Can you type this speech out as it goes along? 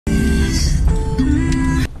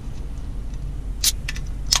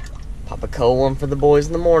cold one for the boys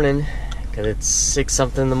in the morning, because it's 6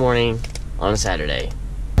 something in the morning on a Saturday.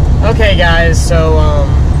 Okay guys, so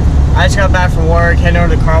I just got back from work, heading over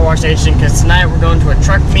to the car wash station, because tonight we're going to a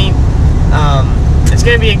truck meet. It's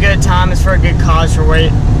going to be a good time. It's for a good cause, for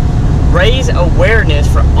raise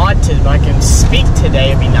awareness for autism. I can speak today,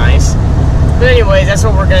 it'd be nice. But anyways, that's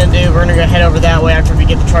what we're going to do. We're going to go head over that way after we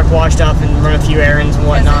get the truck washed up and run a few errands and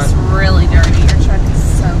whatnot. It's really dirty. Your truck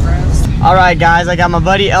is so gross. Alright guys, I got my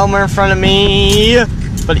buddy Elmer in front of me,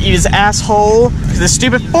 but he is asshole because the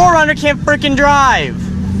stupid 4Runner can't freaking drive.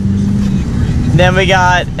 Then we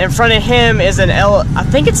got, in front of him is an I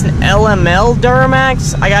think it's an LML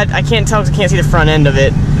Duramax. I can't tell because I can't see the front end of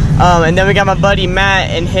it. And then we got my buddy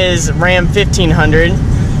Matt and his Ram 1500.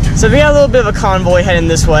 So we got a little bit of a convoy heading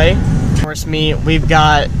this way. First meet, we've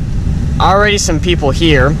got already some people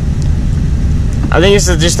here. I think this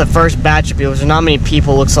is just the first batch of people. There's not many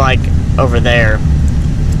people, looks like, over there.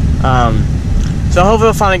 So hopefully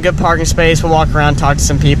we'll find a good parking space. We'll walk around, talk to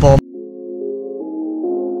some people.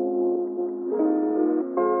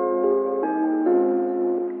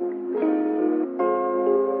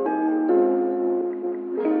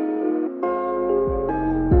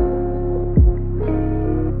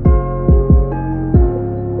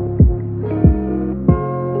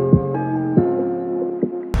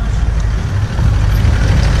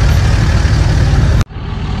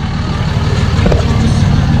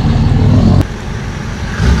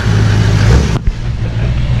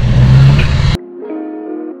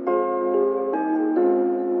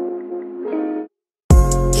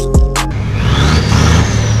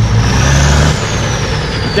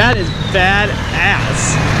 That is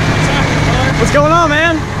badass. What's going on,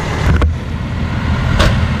 man?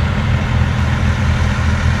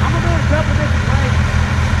 I'm gonna do a couple different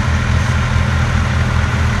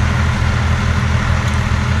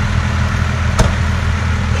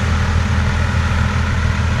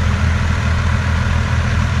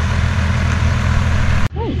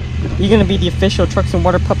ways. Hey, you gonna be the official Trucks and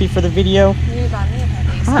Water puppy for the video? You got me a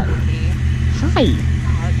puppy, so Hi.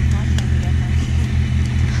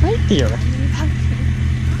 Hi there. Hi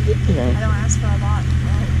there. I don't ask for a lot.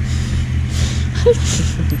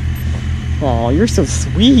 Aw, you're so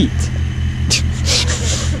sweet.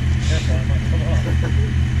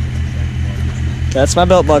 That's my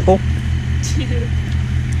belt buckle.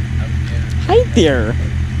 Hi there.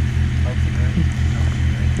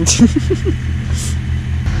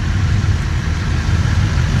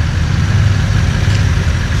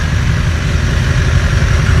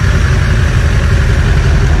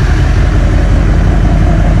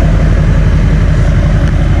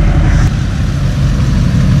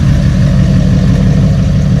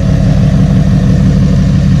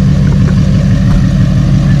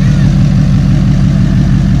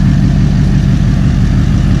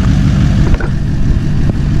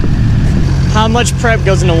 How much prep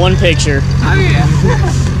goes into one picture? Oh yeah.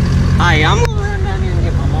 Hey, I'm gonna run down here and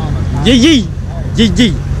get my mama. Yee yee! Yee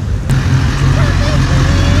yee!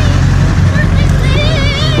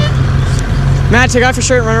 Matt, take off your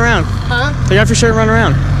shirt and run around. Huh? Take off your shirt and run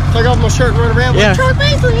around. Take off my shirt and run around? Yeah. Truck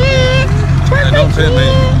don't fit me.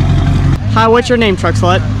 Hi, what's your name, Truck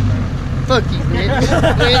Slut? Fuck you,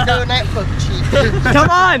 bitch. We ain't doing that fucking shit. Come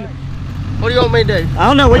on! What do you want me to do? I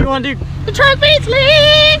don't know, what do you want to do? The truck beats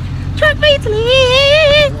me! Truck beats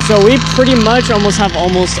me! So we pretty much almost have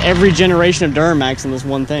every generation of Duramax in this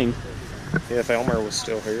one thing. Yeah, if Elmer was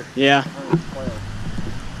still here. Yeah.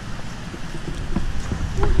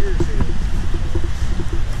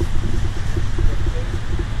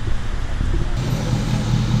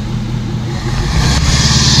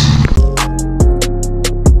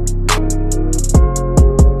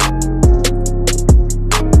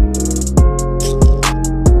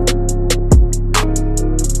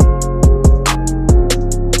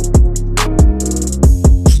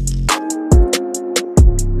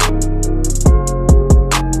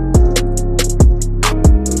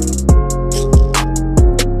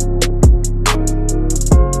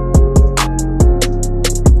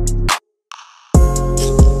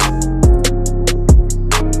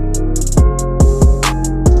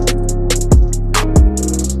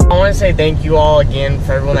 Say thank you all again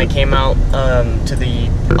for everyone that came out to the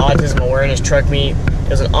Autism Awareness Truck Meet. It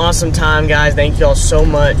was an awesome time, guys. Thank you all so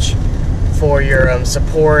much for your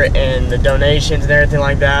support and the donations and everything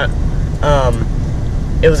like that.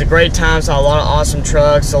 It was a great time. Saw a lot of awesome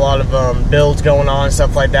trucks, a lot of builds going on and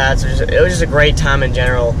stuff like that. So it was just a great time in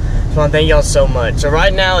general. So I want to thank y'all so much. So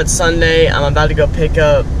right now it's Sunday. I'm about to go pick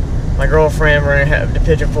up my girlfriend. We're gonna have to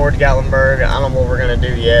pitch her forward to Gatlinburg. I don't know what we're gonna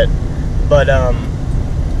do yet, but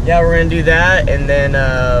yeah, we're gonna do that, and then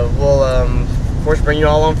we'll of course, bring you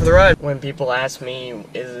all on for the ride. When people ask me,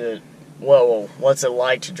 what's it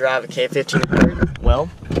like to drive a K1500? Well,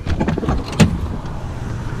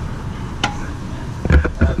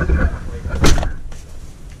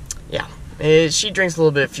 yeah, she drinks a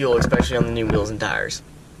little bit of fuel, especially on the new wheels and tires.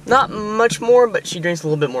 Not much more, but she drinks a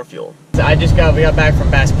little bit more fuel. So we got back from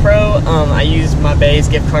Bass Pro. I used my Bay's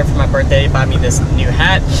gift card for my birthday to buy me this new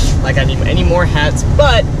hat. Like, I need any more hats,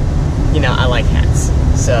 but, you know, I like hats.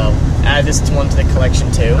 So, add this one to the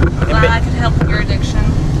collection, too. Glad I could help with your addiction.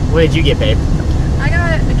 What did you get, babe? I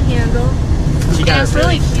got a candle. It's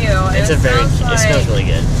really cute. It smells really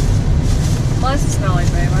good. What does it smell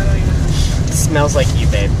like, babe? I don't even know. It smells like you,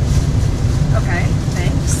 babe. Okay,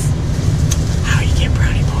 thanks. How you get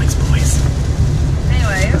brownie points, boys?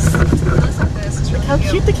 Anyways, listen to this. It's really Look how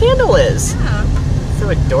cute the candle is. Yeah. So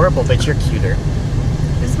adorable, but you're cuter.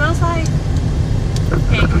 It smells like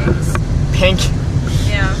pancakes. Pink.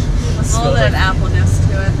 Yeah. A little bit of appleness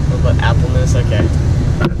to it. A little bit of appleness, okay.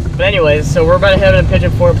 But anyways, so we're about to head in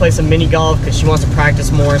Pigeon Forge, play some mini golf because she wants to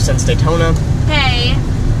practice more since Daytona. Hey,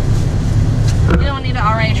 we don't need to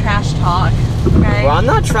already trash talk, okay? Well, I'm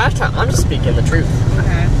not trash talking. I'm just speaking the truth.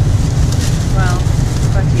 Okay. Well,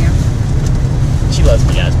 fuck you. She loves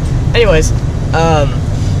me, guys. Anyways,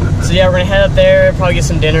 so yeah, we're gonna head up there, probably get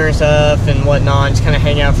some dinner and stuff and whatnot, just kind of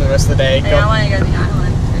hang out for the rest of the day. And I want to go to the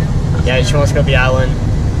island too. Yeah, she wants to go to the island.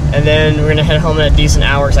 And then we're gonna head home in a decent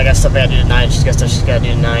hour because I got stuff I gotta do tonight. She's got stuff she's gotta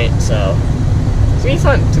do tonight, so it's gonna be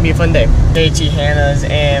fun. It's gonna be a fun day. JT Hannah's,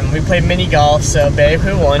 and we played mini golf. So, babe,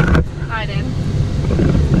 who won? I did.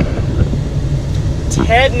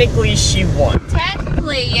 Technically, she won.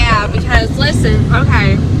 Technically, yeah, because listen,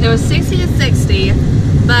 okay, it was 60 to 60,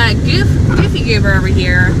 but Goofy Goober over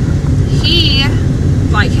here, he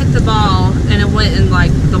like hit the ball and it went in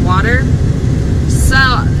like the water.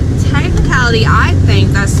 So technicality, I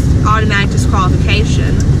think that's automatic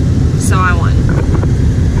disqualification. So I won.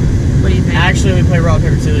 What do you think? Actually, we played rock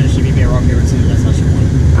paper scissors. She beat me at rock paper scissors. That's how she won.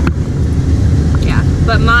 Yeah,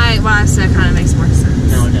 but what I said kind of makes more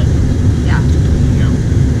sense. No, it doesn't. Yeah. No.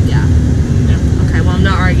 Yeah. No. Okay, well, I'm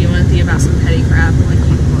not arguing with you about some petty crap like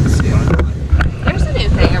you want to do. There's a new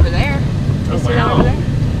thing over there. Oh, You see that over there?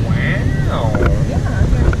 Wow. Yeah.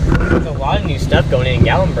 There's a lot of new stuff going in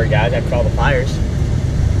Gallenberg, guys, after all the fires.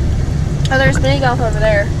 Oh, there's mini golf over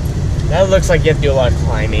there. That looks like you have to do a lot of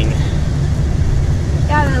climbing.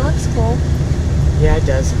 Yeah, that looks cool. Yeah, it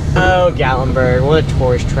does. Oh, Gallenberg, what a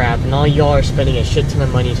tourist trap, and all y'all are spending a shit ton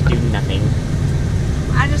of money to do nothing.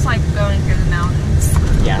 I just like going through the mountains.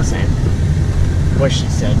 Yeah, same. What she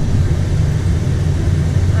said.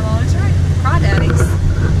 I'm always right. Crawdaddies.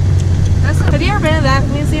 Have you ever been to that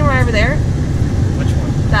museum right over there? Which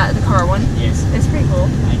one? The car one. Yes. It's pretty cool.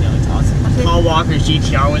 I know, it's awesome. Paul Walker's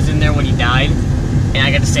GTR was in there when he died, and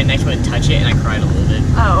I got to stand next to it and touch it, and I cried a little bit.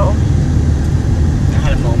 Oh. I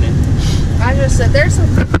had a moment. I just said, there's some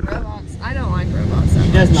creepy robots. I don't like robots that much.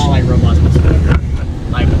 She does not like robots whatsoever.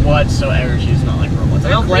 Like, whatsoever, she does not like robots. I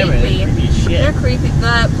don't blame her, they're creepy as shit. They're creepy.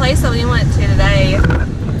 The place that we went to today,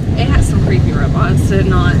 it had some creepy robots, did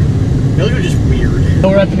not. Those were just weird.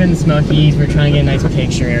 We're up here in the Smokies, we're trying to get a nice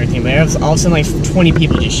picture and everything, but all of a sudden, like, 20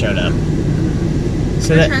 people just showed up.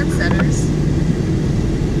 So They're trendsetters.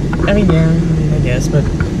 I mean, yeah, I guess, but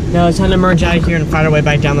no, it's time to merge out of here and find our way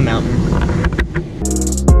back down the mountain.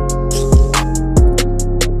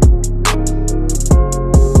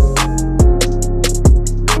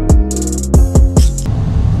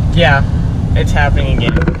 Yeah, it's happening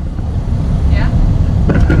again. Yeah?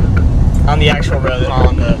 On the actual road, not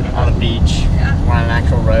on the beach. Yeah. We're on an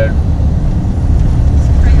actual road. It's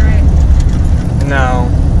pretty great. No.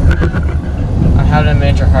 I'm having a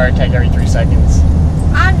miniature heart attack every 3 seconds.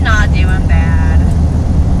 I'm not doing bad.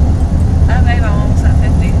 Oh, babe, I'm almost at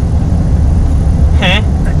 50. Huh?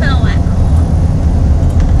 No,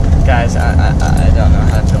 Guys, I don't know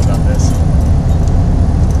how to feel about this.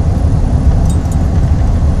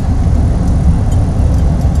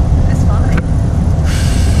 it's fine.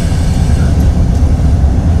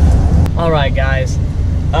 Alright, guys.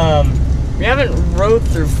 We haven't rode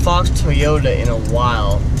through Fox Toyota in a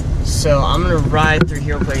while. So I'm gonna ride through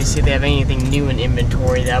here to see if they have anything new in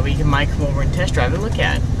inventory that we might come over and test drive and look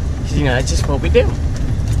at. Cause you know that's just what we do.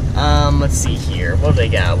 Let's see here. What do they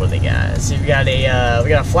got? What do they got? See, we got a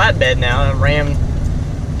flatbed now, a Ram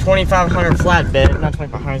 2500 flatbed. Not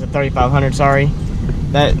 2500, it's a 3500. Sorry.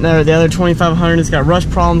 The other 2500 has got rust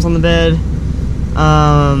problems on the bed.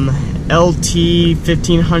 LT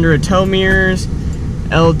 1500 with tow mirrors.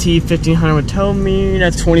 LT 1500 with tow mirror.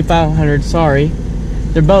 That's 2500. Sorry.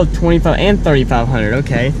 They're both 25 and 3500.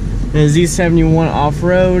 Okay. Then Z71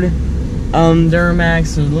 off-road. Duramax.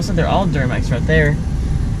 So it looks like they're all Duramax right there.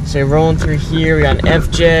 So we're rolling through here. We got an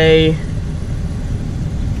FJ,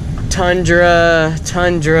 Tundra,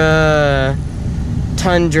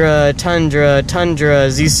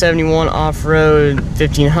 Z71 off-road,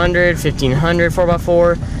 1500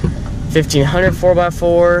 4x4, 1500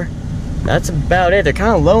 4x4. That's about it. They're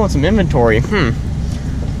kind of low on some inventory. A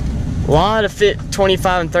lot of fit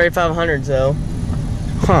 25 and 3500s though.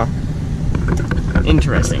 Huh.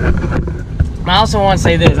 Interesting. I also want to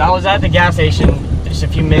say this. I was at the gas station just a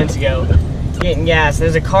few minutes ago getting gas.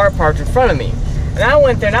 There's a car parked in front of me. And I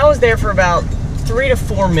went there and I was there for about 3 to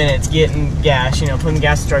 4 minutes getting gas, you know, putting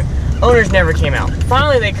gas in the truck. Owners never came out.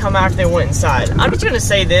 Finally, they come after they went inside. I'm just going to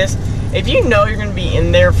say this. If you know you're going to be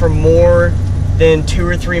in there for more than 2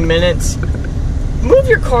 or 3 minutes, move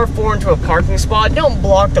your car forward into a parking spot. Don't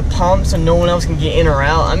block the pump so no one else can get in or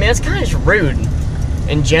out. I mean, that's kind of just rude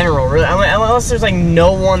in general, really. I mean, unless there's like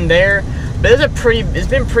no one there. But it's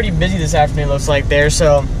been pretty busy this afternoon, looks like there.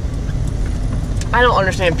 So I don't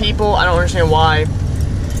understand people. I don't understand why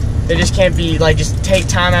they just can't be like, just take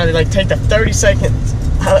time out of it, like take the 30 seconds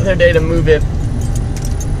out of their day to move it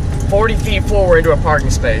 40 feet forward into a parking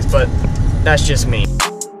space. But that's just me.